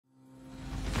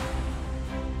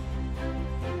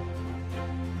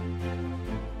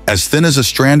as thin as a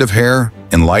strand of hair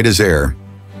and light as air.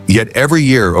 Yet every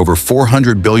year, over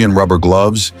 400 billion rubber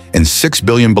gloves and 6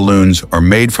 billion balloons are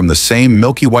made from the same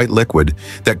milky white liquid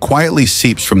that quietly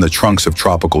seeps from the trunks of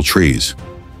tropical trees.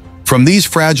 From these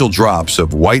fragile drops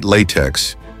of white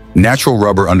latex, natural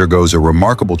rubber undergoes a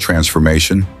remarkable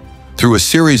transformation through a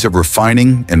series of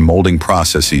refining and molding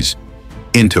processes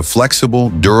into flexible,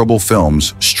 durable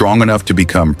films strong enough to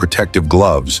become protective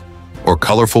gloves or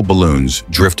colorful balloons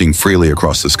drifting freely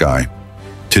across the sky.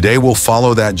 Today we'll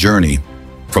follow that journey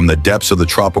from the depths of the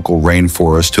tropical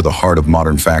rainforest to the heart of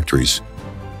modern factories,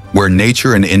 where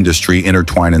nature and industry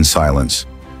intertwine in silence,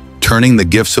 turning the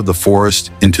gifts of the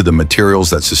forest into the materials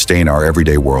that sustain our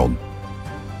everyday world.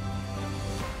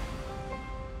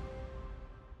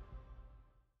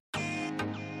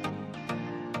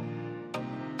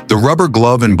 The rubber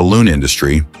glove and balloon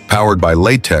industry, powered by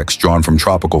latex drawn from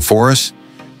tropical forests,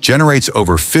 generates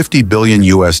over 50 billion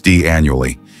USD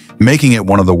annually, making it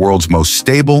one of the world's most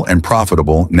stable and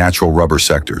profitable natural rubber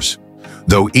sectors.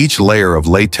 Though each layer of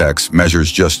latex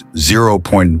measures just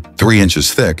 0.3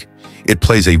 inches thick, it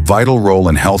plays a vital role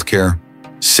in healthcare,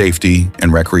 safety,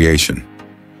 and recreation.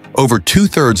 Over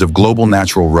 2/3 of global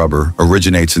natural rubber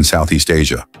originates in Southeast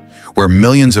Asia, where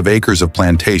millions of acres of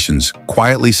plantations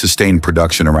quietly sustain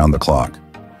production around the clock.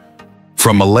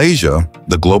 From Malaysia,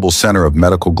 the global center of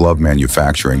medical glove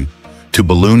manufacturing, to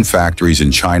balloon factories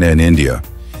in China and India,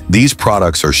 these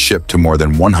products are shipped to more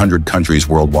than 100 countries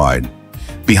worldwide.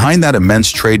 Behind that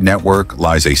immense trade network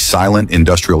lies a silent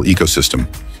industrial ecosystem,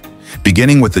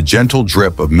 beginning with the gentle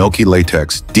drip of milky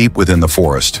latex deep within the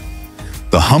forest,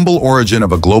 the humble origin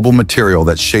of a global material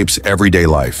that shapes everyday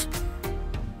life.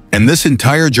 And this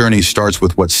entire journey starts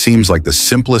with what seems like the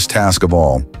simplest task of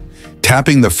all,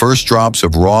 tapping the first drops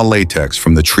of raw latex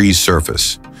from the tree's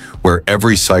surface, where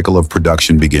every cycle of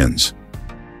production begins.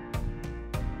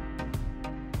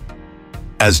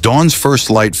 As dawn's first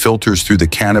light filters through the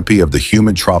canopy of the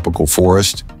humid tropical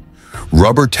forest,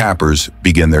 rubber tappers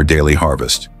begin their daily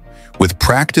harvest. With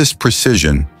practiced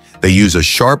precision, they use a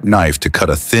sharp knife to cut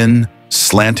a thin,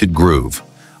 slanted groove,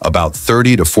 about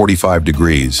 30 to 45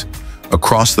 degrees,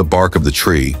 across the bark of the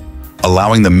tree,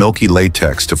 allowing the milky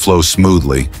latex to flow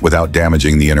smoothly without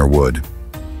damaging the inner wood.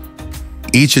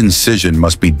 Each incision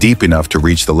must be deep enough to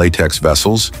reach the latex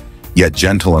vessels, yet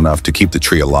gentle enough to keep the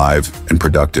tree alive and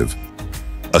productive.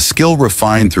 A skill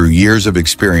refined through years of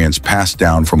experience passed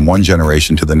down from one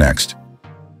generation to the next.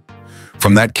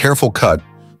 From that careful cut,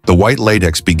 the white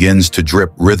latex begins to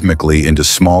drip rhythmically into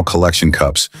small collection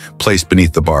cups placed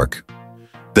beneath the bark.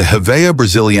 The Hevea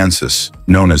brasiliensis,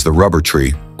 known as the rubber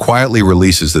tree, quietly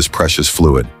releases this precious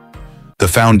fluid, the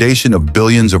foundation of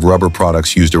billions of rubber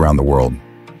products used around the world.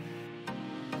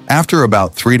 After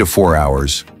about 3 to 4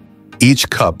 hours, each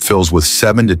cup fills with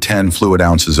 7 to 10 fluid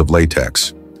ounces of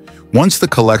latex. Once the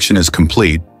collection is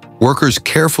complete, workers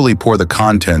carefully pour the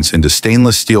contents into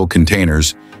stainless steel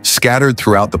containers scattered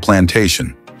throughout the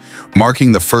plantation,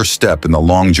 marking the first step in the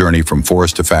long journey from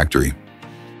forest to factory.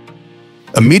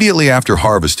 Immediately after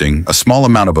harvesting, a small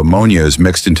amount of ammonia is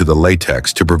mixed into the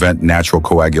latex to prevent natural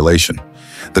coagulation.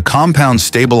 The compound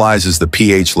stabilizes the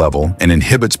pH level and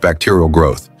inhibits bacterial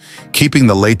growth, keeping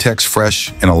the latex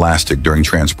fresh and elastic during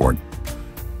transport.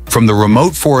 From the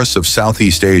remote forests of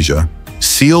Southeast Asia,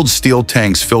 sealed steel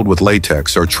tanks filled with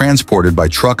latex are transported by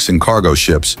trucks and cargo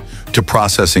ships to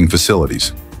processing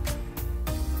facilities.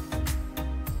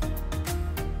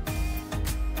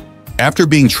 After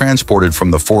being transported from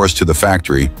the forest to the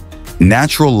factory,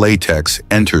 natural latex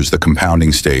enters the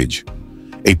compounding stage,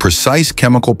 a precise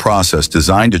chemical process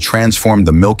designed to transform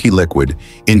the milky liquid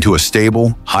into a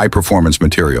stable, high-performance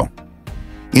material.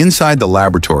 Inside the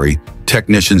laboratory,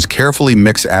 technicians carefully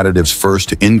mix additives first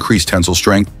to increase tensile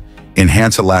strength,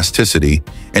 enhance elasticity,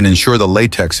 and ensure the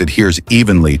latex adheres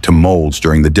evenly to molds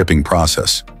during the dipping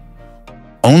process.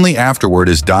 Only afterward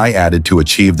is dye added to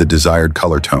achieve the desired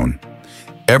color tone.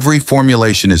 Every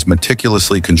formulation is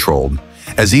meticulously controlled,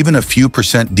 as even a few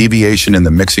 % deviation in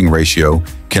the mixing ratio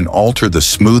can alter the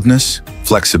smoothness,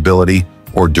 flexibility,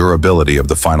 or durability of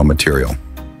the final material.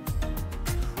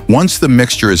 Once the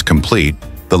mixture is complete,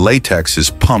 the latex is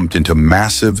pumped into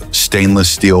massive stainless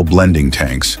steel blending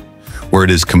tanks, where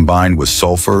it is combined with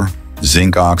sulfur,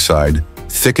 zinc oxide,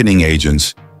 thickening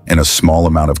agents, and a small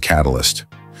amount of catalyst.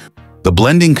 The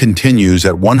blending continues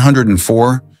at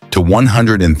 104 to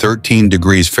 113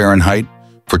 degrees Fahrenheit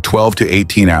for 12 to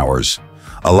 18 hours,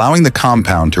 allowing the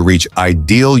compound to reach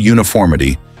ideal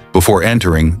uniformity before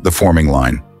entering the forming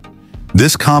line.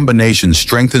 This combination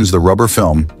strengthens the rubber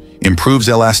film, improves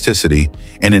elasticity,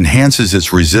 and enhances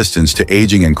its resistance to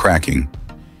aging and cracking,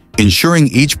 ensuring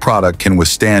each product can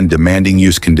withstand demanding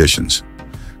use conditions.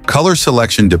 Color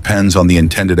selection depends on the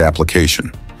intended application.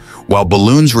 While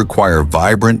balloons require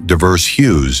vibrant, diverse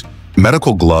hues,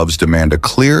 medical gloves demand a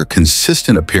clear,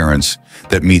 consistent appearance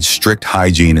that meets strict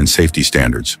hygiene and safety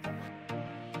standards.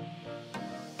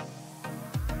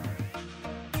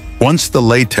 Once the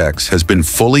latex has been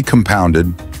fully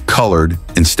compounded, colored,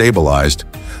 and stabilized,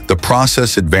 the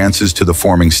process advances to the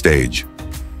forming stage,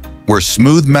 where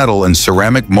smooth metal and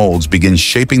ceramic molds begin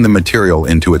shaping the material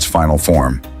into its final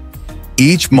form.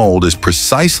 Each mold is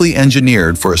precisely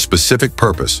engineered for a specific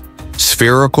purpose: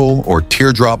 spherical or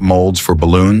teardrop molds for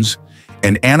balloons,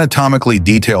 and anatomically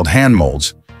detailed hand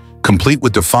molds, complete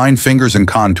with defined fingers and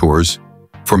contours,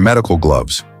 for medical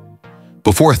gloves.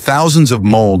 Before thousands of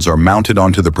molds are mounted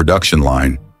onto the production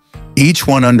line, each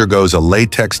one undergoes a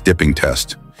latex dipping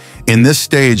test. In this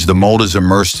stage, the mold is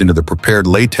immersed into the prepared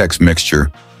latex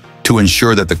mixture to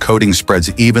ensure that the coating spreads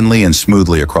evenly and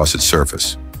smoothly across its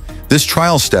surface. This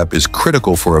trial step is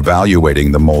critical for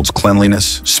evaluating the mold's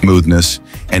cleanliness, smoothness,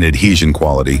 and adhesion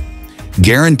quality,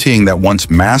 guaranteeing that once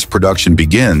mass production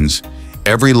begins,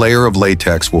 every layer of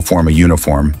latex will form a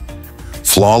uniform,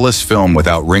 flawless film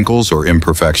without wrinkles or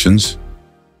imperfections.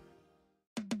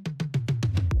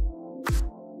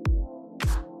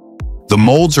 The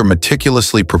molds are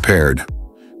meticulously prepared,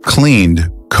 cleaned,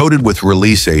 coated with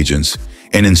release agents,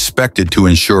 and inspected to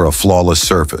ensure a flawless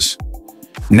surface.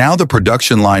 Now the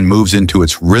production line moves into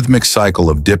its rhythmic cycle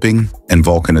of dipping and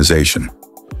vulcanization,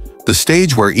 the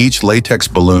stage where each latex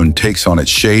balloon takes on its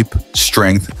shape,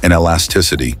 strength, and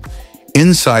elasticity.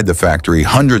 Inside the factory,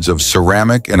 hundreds of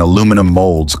ceramic and aluminum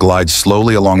molds glide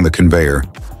slowly along the conveyor,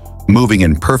 moving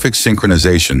in perfect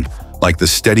synchronization like the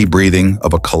steady breathing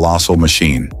of a colossal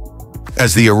machine.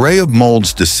 As the array of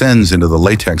molds descends into the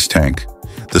latex tank,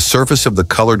 the surface of the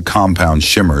colored compound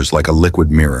shimmers like a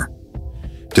liquid mirror.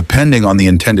 Depending on the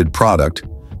intended product,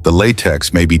 the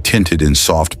latex may be tinted in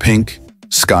soft pink,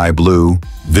 sky blue,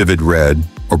 vivid red,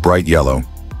 or bright yellow.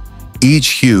 Each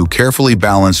hue carefully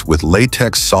balanced with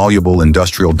latex-soluble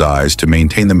industrial dyes to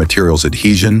maintain the material's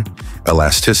adhesion,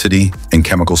 elasticity, and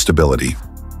chemical stability.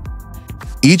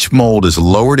 Each mold is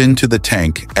lowered into the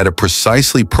tank at a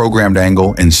precisely programmed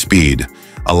angle and speed,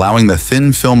 allowing the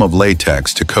thin film of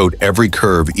latex to coat every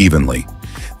curve evenly.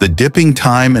 The dipping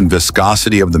time and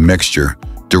viscosity of the mixture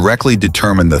directly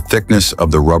determine the thickness of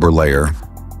the rubber layer.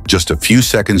 Just a few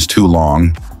seconds too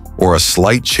long, or a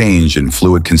slight change in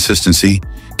fluid consistency,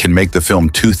 can make the film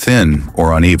too thin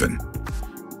or uneven.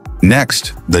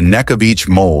 Next, the neck of each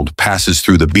mold passes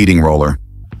through the beading roller,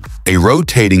 a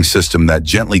rotating system that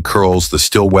gently curls the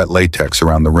still wet latex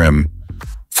around the rim,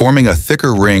 forming a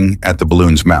thicker ring at the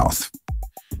balloon's mouth.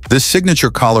 This signature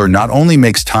collar not only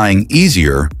makes tying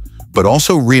easier, but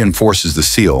also reinforces the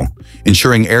seal,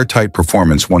 ensuring airtight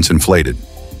performance once inflated.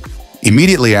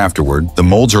 Immediately afterward, the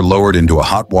molds are lowered into a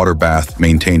hot water bath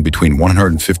maintained between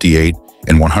 158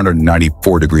 and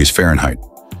 194 degrees Fahrenheit,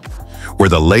 where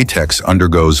the latex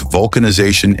undergoes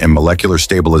vulcanization and molecular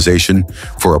stabilization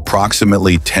for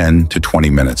approximately 10 to 20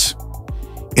 minutes.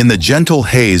 In the gentle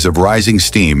haze of rising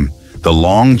steam, the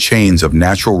long chains of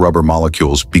natural rubber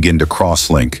molecules begin to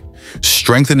cross-link,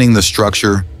 strengthening the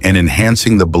structure and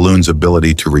enhancing the balloon's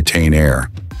ability to retain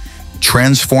air,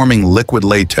 transforming liquid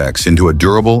latex into a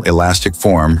durable, elastic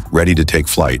form ready to take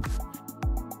flight.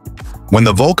 When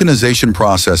the vulcanization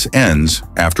process ends,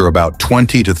 after about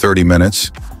 20 to 30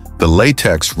 minutes, the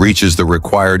latex reaches the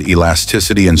required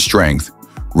elasticity and strength,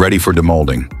 ready for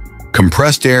demolding.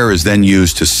 Compressed air is then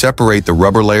used to separate the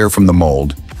rubber layer from the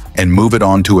mold and move it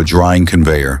onto a drying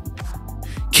conveyor.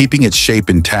 Keeping its shape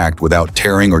intact without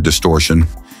tearing or distortion,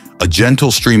 a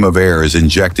gentle stream of air is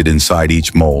injected inside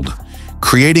each mold,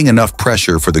 creating enough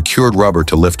pressure for the cured rubber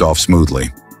to lift off smoothly.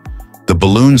 The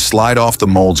balloons slide off the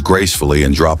molds gracefully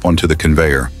and drop onto the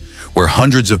conveyor, where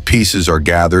hundreds of pieces are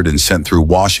gathered and sent through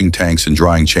washing tanks and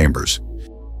drying chambers.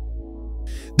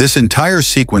 This entire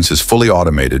sequence is fully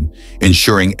automated,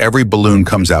 ensuring every balloon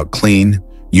comes out clean,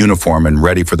 uniform, and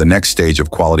ready for the next stage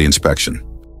of quality inspection.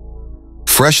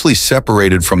 Freshly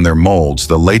separated from their molds,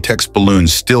 the latex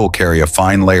balloons still carry a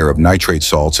fine layer of nitrate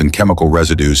salts and chemical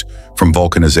residues from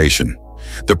vulcanization.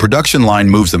 The production line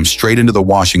moves them straight into the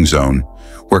washing zone,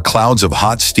 where clouds of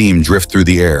hot steam drift through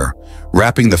the air,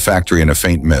 wrapping the factory in a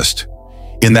faint mist.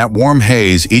 In that warm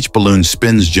haze, each balloon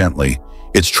spins gently,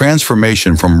 its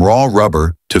transformation from raw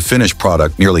rubber to finished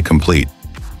product nearly complete.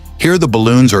 Here, the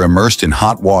balloons are immersed in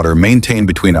hot water maintained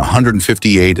between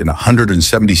 158 and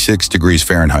 176 degrees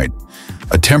Fahrenheit,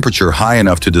 a temperature high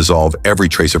enough to dissolve every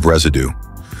trace of residue.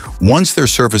 Once their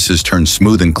surfaces turn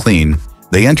smooth and clean,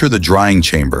 they enter the drying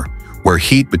chamber, where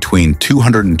heat between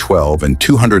 212 and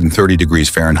 230 degrees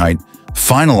Fahrenheit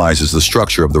finalizes the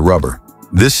structure of the rubber.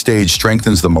 This stage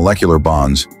strengthens the molecular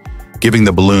bonds, giving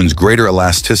the balloons greater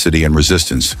elasticity and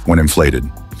resistance when inflated.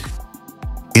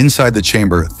 Inside the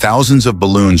chamber, thousands of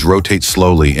balloons rotate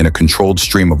slowly in a controlled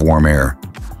stream of warm air.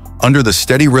 Under the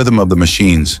steady rhythm of the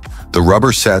machines, the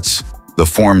rubber sets, the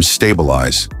forms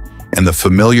stabilize, and the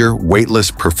familiar,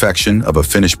 weightless perfection of a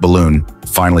finished balloon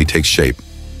finally takes shape.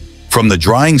 From the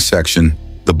drying section,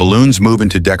 the balloons move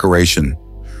into decoration.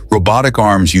 Robotic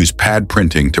arms use pad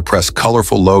printing to press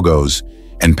colorful logos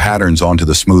and patterns onto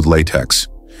the smooth latex,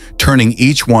 turning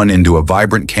each one into a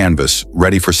vibrant canvas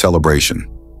ready for celebration.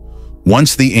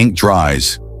 Once the ink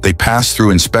dries, they pass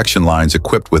through inspection lines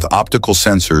equipped with optical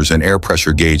sensors and air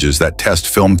pressure gauges that test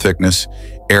film thickness,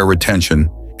 air retention,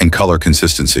 and color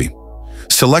consistency.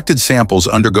 Selected samples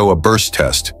undergo a burst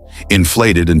test,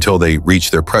 inflated until they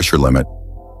reach their pressure limit,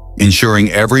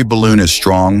 ensuring every balloon is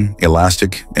strong,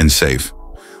 elastic, and safe.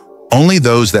 Only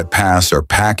those that pass are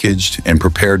packaged and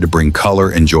prepared to bring color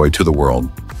and joy to the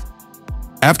world.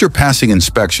 After passing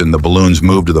inspection, the balloons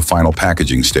move to the final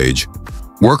packaging stage.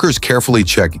 Workers carefully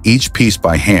check each piece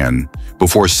by hand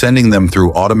before sending them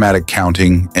through automatic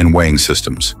counting and weighing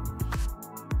systems.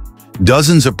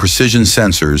 Dozens of precision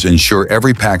sensors ensure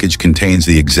every package contains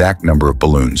the exact number of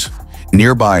balloons.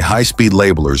 Nearby high-speed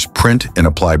labelers print and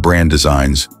apply brand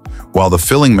designs, while the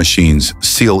filling machines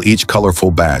seal each colorful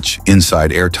batch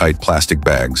inside airtight plastic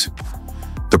bags.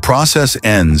 The process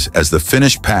ends as the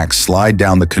finished packs slide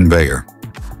down the conveyor,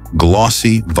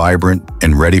 glossy, vibrant,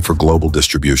 and ready for global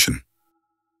distribution.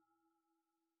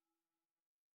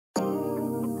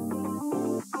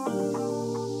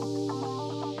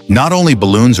 Not only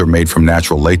balloons are made from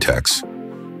natural latex,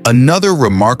 another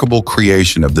remarkable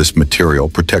creation of this material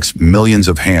protects millions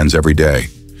of hands every day.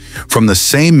 From the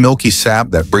same milky sap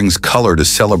that brings color to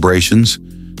celebrations,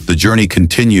 the journey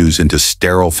continues into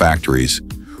sterile factories,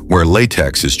 where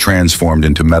latex is transformed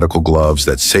into medical gloves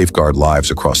that safeguard lives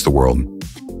across the world.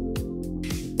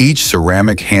 Each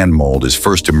ceramic hand mold is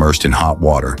first immersed in hot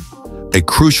water, a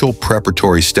crucial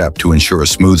preparatory step to ensure a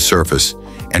smooth surface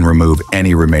and remove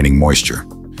any remaining moisture.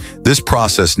 This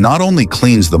process not only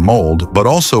cleans the mold, but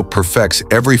also perfects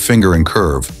every finger and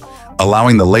curve,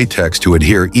 allowing the latex to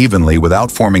adhere evenly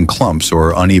without forming clumps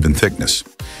or uneven thickness.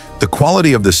 The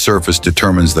quality of this surface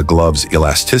determines the glove's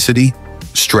elasticity,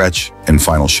 stretch, and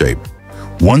final shape.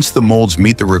 Once the molds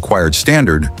meet the required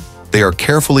standard, they are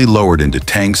carefully lowered into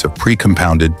tanks of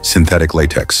pre-compounded synthetic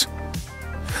latex.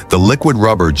 The liquid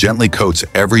rubber gently coats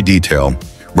every detail,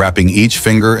 wrapping each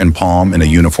finger and palm in a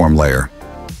uniform layer.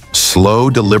 Slow,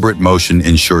 deliberate motion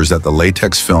ensures that the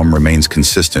latex film remains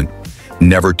consistent,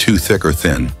 never too thick or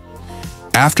thin.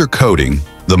 After coating,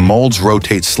 the molds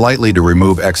rotate slightly to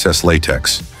remove excess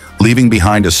latex, leaving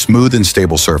behind a smooth and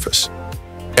stable surface.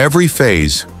 Every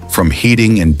phase, from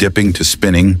heating and dipping to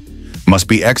spinning, must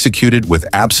be executed with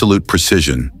absolute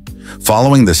precision,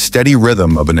 following the steady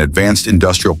rhythm of an advanced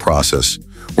industrial process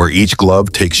where each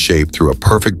glove takes shape through a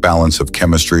perfect balance of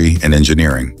chemistry and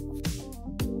engineering.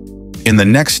 In the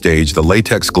next stage, the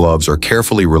latex gloves are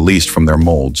carefully released from their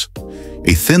molds.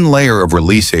 A thin layer of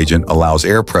release agent allows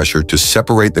air pressure to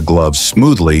separate the gloves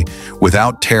smoothly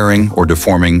without tearing or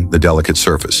deforming the delicate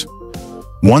surface.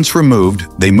 Once removed,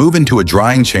 they move into a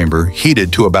drying chamber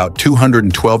heated to about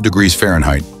 212 degrees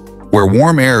Fahrenheit, where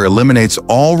warm air eliminates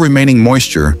all remaining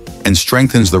moisture and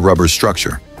strengthens the rubber's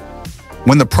structure.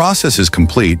 When the process is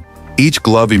complete, each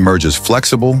glove emerges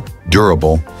flexible,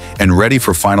 durable, and ready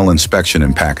for final inspection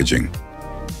and packaging.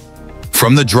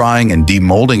 From the drying and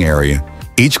demolding area,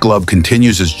 each glove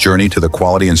continues its journey to the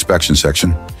quality inspection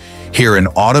section. Here, an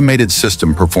automated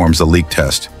system performs the leak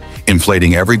test,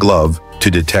 inflating every glove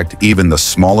to detect even the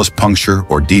smallest puncture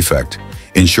or defect,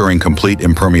 ensuring complete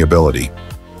impermeability.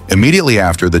 Immediately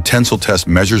after, the tensile test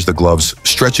measures the glove's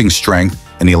stretching strength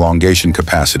and elongation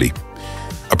capacity,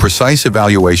 a precise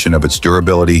evaluation of its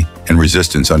durability and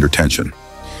resistance under tension.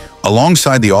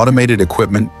 Alongside the automated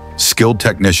equipment, skilled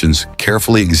technicians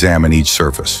carefully examine each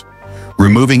surface,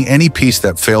 removing any piece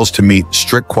that fails to meet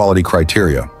strict quality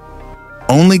criteria.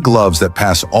 Only gloves that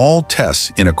pass all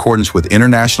tests in accordance with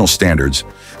international standards,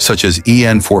 such as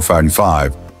EN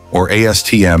 455 or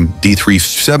ASTM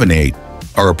D378,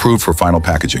 are approved for final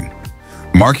packaging,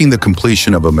 marking the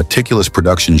completion of a meticulous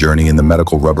production journey in the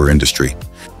medical rubber industry.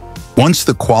 Once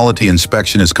the quality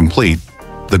inspection is complete,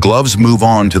 the gloves move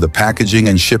on to the packaging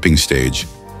and shipping stage,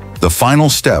 the final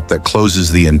step that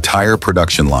closes the entire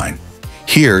production line.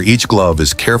 Here, each glove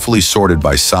is carefully sorted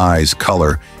by size,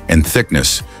 color, and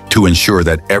thickness to ensure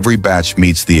that every batch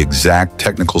meets the exact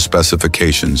technical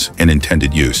specifications and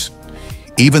intended use.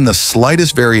 Even the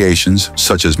slightest variations,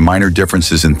 such as minor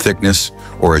differences in thickness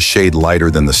or a shade lighter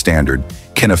than the standard,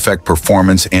 can affect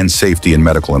performance and safety in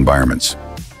medical environments.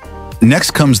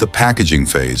 Next comes the packaging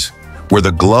phase, where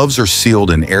the gloves are sealed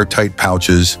in airtight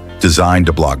pouches designed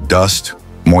to block dust,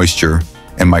 moisture,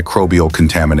 and microbial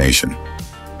contamination.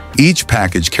 Each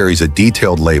package carries a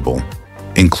detailed label,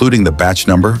 including the batch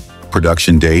number,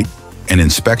 production date, and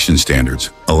inspection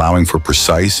standards, allowing for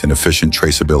precise and efficient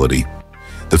traceability.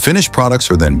 The finished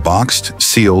products are then boxed,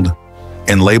 sealed,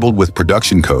 and labeled with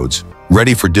production codes,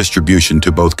 ready for distribution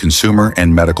to both consumer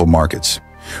and medical markets.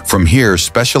 From here,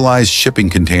 specialized shipping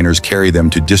containers carry them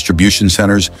to distribution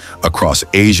centers across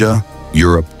Asia,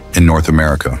 Europe, and North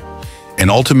America, and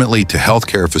ultimately to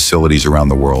healthcare facilities around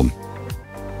the world.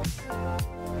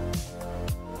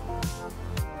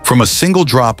 From a single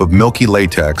drop of milky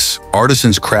latex,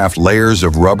 artisans craft layers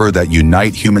of rubber that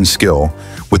unite human skill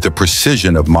with the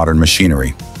precision of modern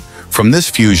machinery. From this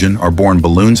fusion are born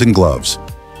balloons and gloves,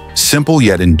 simple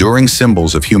yet enduring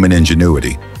symbols of human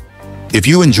ingenuity. If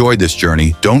you enjoyed this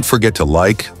journey, don't forget to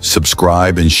like,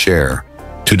 subscribe, and share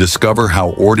to discover how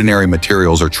ordinary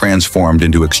materials are transformed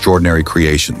into extraordinary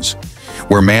creations,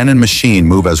 where man and machine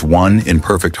move as one in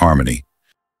perfect harmony.